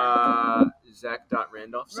 Snapchat?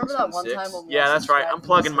 Zach.Randolph. Remember that one time when we Yeah, all that's right. I'm subscribed to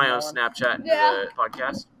plugging Mr. my own Nolan? Snapchat into Yeah. the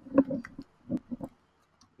podcast.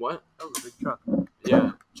 What? That was a big truck.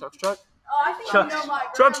 Yeah. Chuck's truck? Oh, I think Chuck. you know my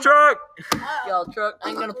Chuck's grandma. truck! Yo, truck, I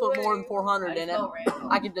ain't gonna put more than 400 in it. Randall.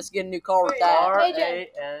 I could just get a new car with Wait, that.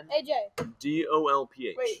 R-A-N. AJ,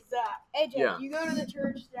 DOLPH. Wait, Zach. AJ, Yeah. You go to the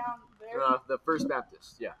church down there. The First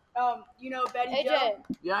Baptist. Yeah. You know Betty AJ. Joe.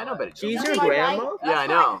 Yeah, I know Betty Jo. She's That's your my grandma? Yeah, I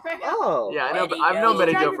know. Oh. Yeah, I know. But Betty I've known Jo.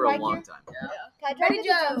 Betty Did you Jo drive for a your bike long here? time. Can I Betty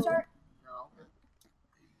drive Joe. you to No.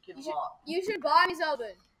 Kid You should- what? You should buy me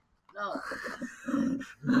something. No.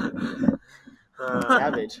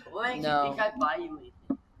 Savage. What makes No. you think I'd buy you anything?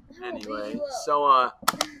 Anyway, so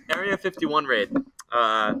Area 51 raid.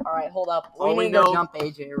 Alright, hold up. All We we need to know- jump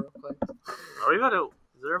AJ real quick. Are we about to?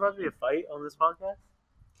 Is there about to be a fight on this podcast?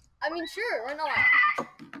 I mean, sure, why not?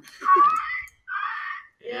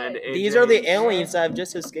 And These AJ are the aliens that have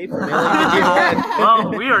just escaped from Area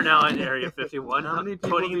Well, we are now in Area 51. How many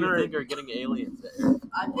people do you their- think are getting aliens there?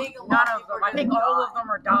 I think a lot None of of people them. are I think gonna all die. of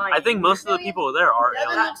them are dying. I think most of the people there are Devin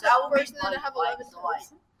aliens. looks That like would the be person that fun, have like, 11 so, like,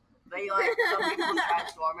 they some people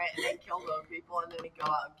transform it and they kill those people and then they go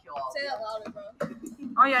out and kill all Say of that them. louder,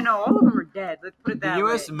 bro. Oh yeah, no, all of them are dead. Let's put it The that U.S.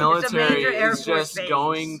 way. It's a military major Air is Force just base.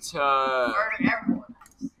 going to. Murder everyone.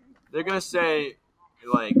 They're gonna say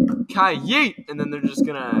like "Kai yeet," and then they're just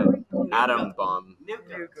gonna atom bomb. Nuke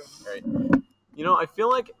them. Right? You know, I feel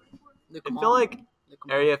like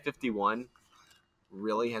Area 51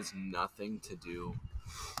 really has nothing to do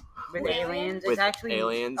with with- aliens. with It's actually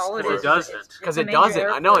aliens, all it or- is. It doesn't. It's because a it major doesn't.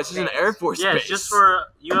 Air I know Force it's just an base. Air Force Yeah, base. it's just for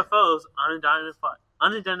UFOs,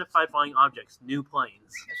 unidentified flying objects, new planes.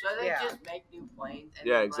 So they Yeah. just make new planes and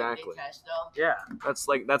Yeah, then, exactly. like, they test them.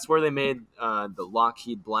 Yeah. That's where they made the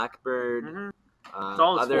Lockheed Blackbird, Mm-hmm.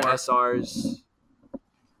 all it's other for. SRs,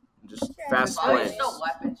 just fast Why are planes. still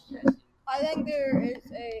weapons testing? I think there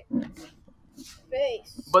is a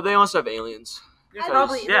base. But they also have aliens. There's I-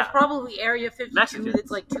 probably, Yeah. there's probably Area 52 Mexicans.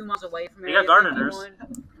 that's like 2 miles away from They Area got gardeners.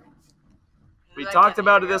 51. We Like talked that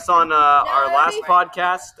about area. this on our No, last they-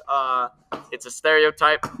 podcast. It's a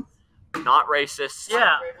stereotype, not racist.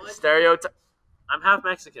 Yeah. Privilege. Stereotype. I'm half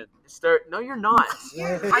Mexican. No, you're not.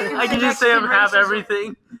 I can just say I'm half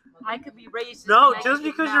everything. I could be racist. No, and I just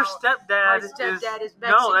could because now- your stepdad my stepdad is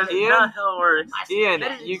no, that's Mexican. not how it works. Ian,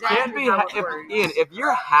 That is you exactly can't be. how it works. Ian, if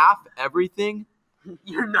you're half everything,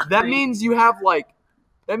 You're not. that means you have like.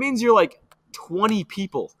 That means you're like 20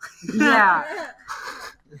 people. Yeah.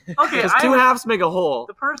 Okay, Because two halves make a whole.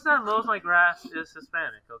 the person that mows my grass is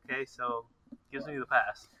Hispanic. Okay, so gives me the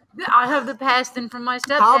pass. I have the past in from my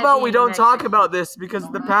stepdad. How about we being don't talk Mexican. about this because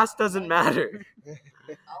the past doesn't matter.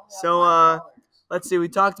 So let's see. We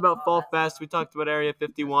talked about Fall Fest. We talked about Area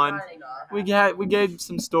 51. We gave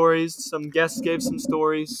some stories. Some guests gave some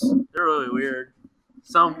stories. They're really weird.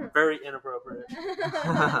 Some very inappropriate.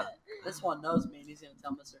 This one knows me, and he's gonna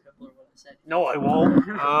tell Mr. Hibbler what I said. No, I won't.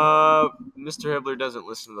 Mr. Hibbler doesn't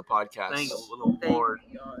listen to the podcast. Thank the Lord.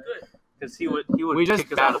 Because he would We just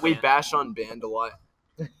kick us out of we band. bash on band a lot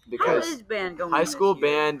How because is band going? high school this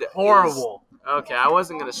year? band Horrible. is- okay, I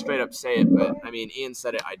wasn't gonna straight up say it, but I mean Ian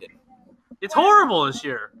said it. I didn't. It's horrible this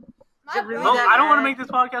year. Is it really No, that I don't want to bad? make this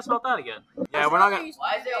podcast about that again. Yeah, we're not gonna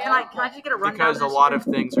Why is it Can I just get a rundown? because a this lot year? of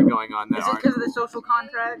things are going on that Is it aren't. because of the social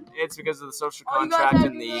contract? It's because of the social Oh, you guys contract have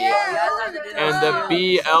and to- the yeah. and the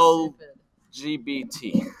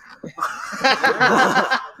BLGBT.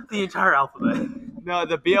 The entire alphabet. No,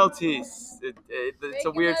 the BLTs. It's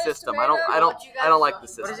a weird system. I don't like the What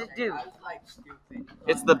does system. it do?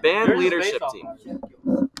 It's the band Yours is leadership based off team.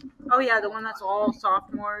 Oh yeah, the one that's all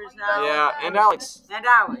sophomores now. Yeah, and Alex. And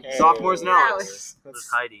Alex. Hey. Sophomores and Alex. There's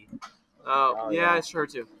Heidi. Oh, yeah, it's her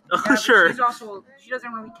too. Oh, Yeah, but sure. She's also she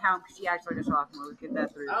doesn't really count because she acts like a sophomore. We get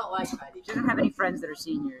that through. I don't like Heidi. She doesn't have any friends that are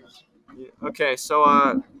seniors. Yeah, okay, so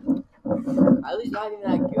At least not even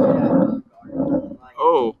that good at garden. Like,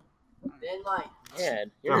 oh, then like,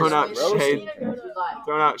 Man, throwing out roasting. shade. she's like,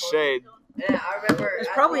 Throwing out shade. and I remember. It's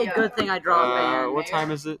at probably the, a good thing I dropped band. What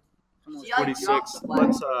time is it? Almost She, like, 46. dropped the flag.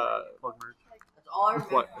 Let's That's all I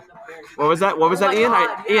remember what? from the parents. What was that? What was that, Oh my Ian?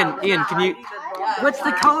 God, yeah, Ian, can you Yeah, What's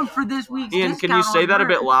the code for this week's Ian, can you discount say on that a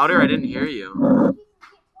bit merch? louder? I didn't hear you.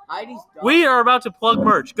 Heidi's dumb. We are about to plug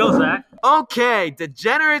merch. Go, Zach. Okay,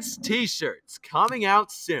 Degenerates t-shirts coming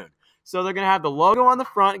out soon. So they're going to have the logo on the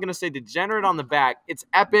front, going to say Degenerate on the back. It's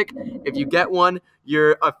epic. If you get one,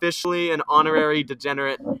 you're officially an honorary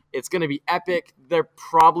Degenerate. It's going to be epic. They're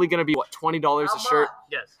probably going to be, what, $20 a shirt?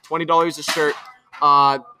 Yes. $20 a shirt.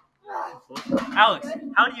 Alex,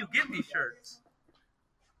 how do you get these shirts?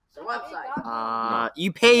 The website.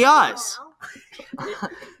 You pay us.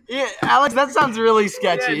 Yeah, Alex, that sounds really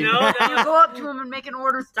sketchy. Yeah, no, You go up to him and make an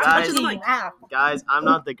order. Guys, Touch the app. Guys, I'm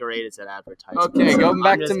not the greatest at advertising. Okay, so going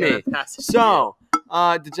back I'm just to gonna me. pass it to So,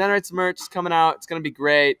 Degenerates merch is coming out. It's going to be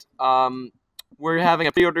great. We're having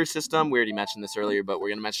a pre-order system. We already mentioned this earlier, but we're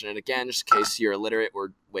going to mention it again just in case you're illiterate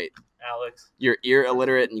or, wait, Alex. you're ear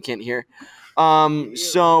illiterate and you can't hear. you.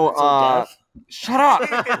 So deaf. Shut up.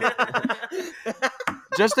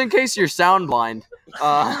 Just in case you're sound blind.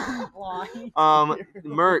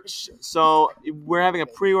 Merch. So we're having a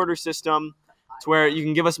pre-order system to where you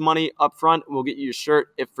can give us money up front. We'll get you your shirt.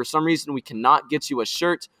 If for some reason we cannot get you a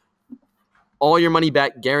shirt, all your money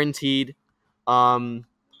back guaranteed.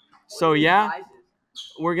 So yeah,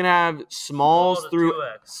 we're gonna have smalls Small to through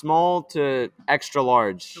 2X. small to extra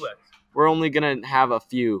large. 2X. We're only gonna have a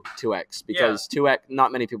few 2X because 2X.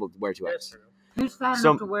 Not many people wear 2X. That's true. Who's fat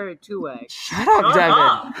So- enough to wear a 2X? Shut up, Shut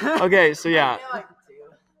Devin. up. Okay, so yeah, I feel like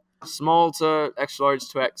two. small to extra large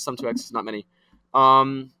 2X, some 2Xs, not many.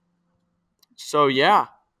 So yeah,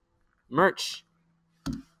 merch.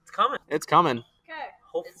 It's coming. It's coming. Okay.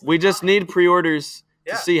 Hopefully. We just need pre-orders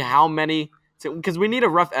Yeah. to see how many, because we need a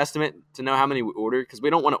rough estimate to know how many we order, because we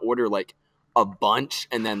don't want to order like a bunch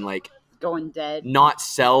and then like Going dead. not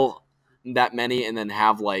sell that many and then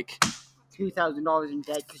have like $2,000 in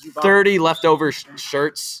debt because you bought 30 leftover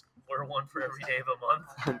shirts, Order one for every day of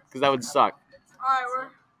the month. because that would suck. All right,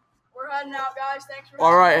 we're heading out, guys. Thanks for.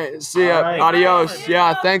 All right, see ya. All right. Adios.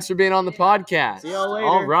 Yeah, thanks for being on the podcast. See y'all later.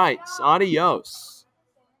 All right, adios.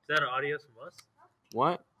 Is that an audio from us?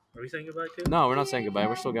 What? Are we saying goodbye too? No, we're not saying goodbye.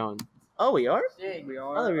 We're still going. Oh, we are? We I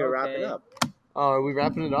are. thought we were okay. wrapping up. Oh, are we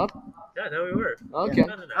wrapping it up? Yeah, no, we were. Okay.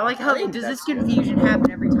 No. I like how I think does this that's- confusion happen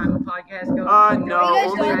every time a podcast goes? No, Are you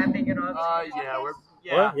guys only. done? Wrapping it up.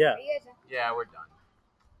 Yeah. Yeah. Yeah, we're done.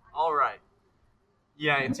 All right.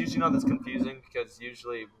 Yeah, it's usually not this confusing because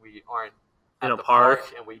usually we aren't In at a the park.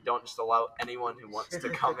 and we don't just allow anyone who wants to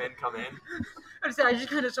come in. I just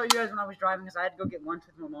kind of saw you guys when I was driving because I had to go get lunch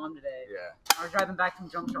with my mom today. Yeah. I was driving back from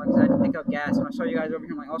Jump Shot because I had to pick up gas, and I saw you guys over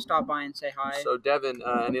here. I'm like, I'll stop by and say hi. So Devin,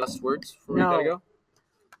 any last words before No. we gotta go?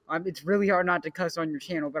 It's really hard not to cuss on your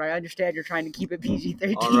channel, but I understand you're trying to keep it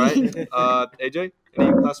PG-13. All right. AJ,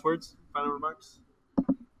 any last words? Final remarks?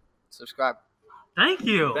 Subscribe. Thank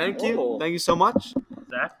you. Thank you. Oh. Thank you so much.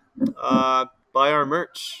 Zach. Buy our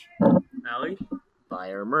merch. Allie?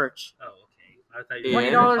 Buy our merch. Oh, okay. I thought you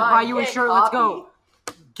Yeah. $20, buy you a shirt. Let's go.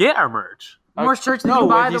 get our merch. The more shirts that No, you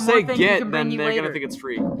buy, when you the say more things you get, can then bring you they're later. gonna think it's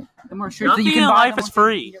free. The more shirts that you Nothing can in buy, life the is more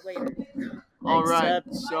free. things you can get later. All right.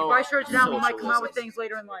 Except So Buy shirts now, we might come out with socialism. things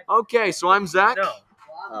later in life. okay. So I'm Zach. No.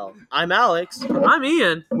 Oh, I'm Alex. I'm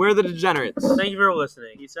Ian. We're the Degenerates. Thank you for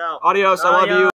listening. Peace out. Adios. I love you.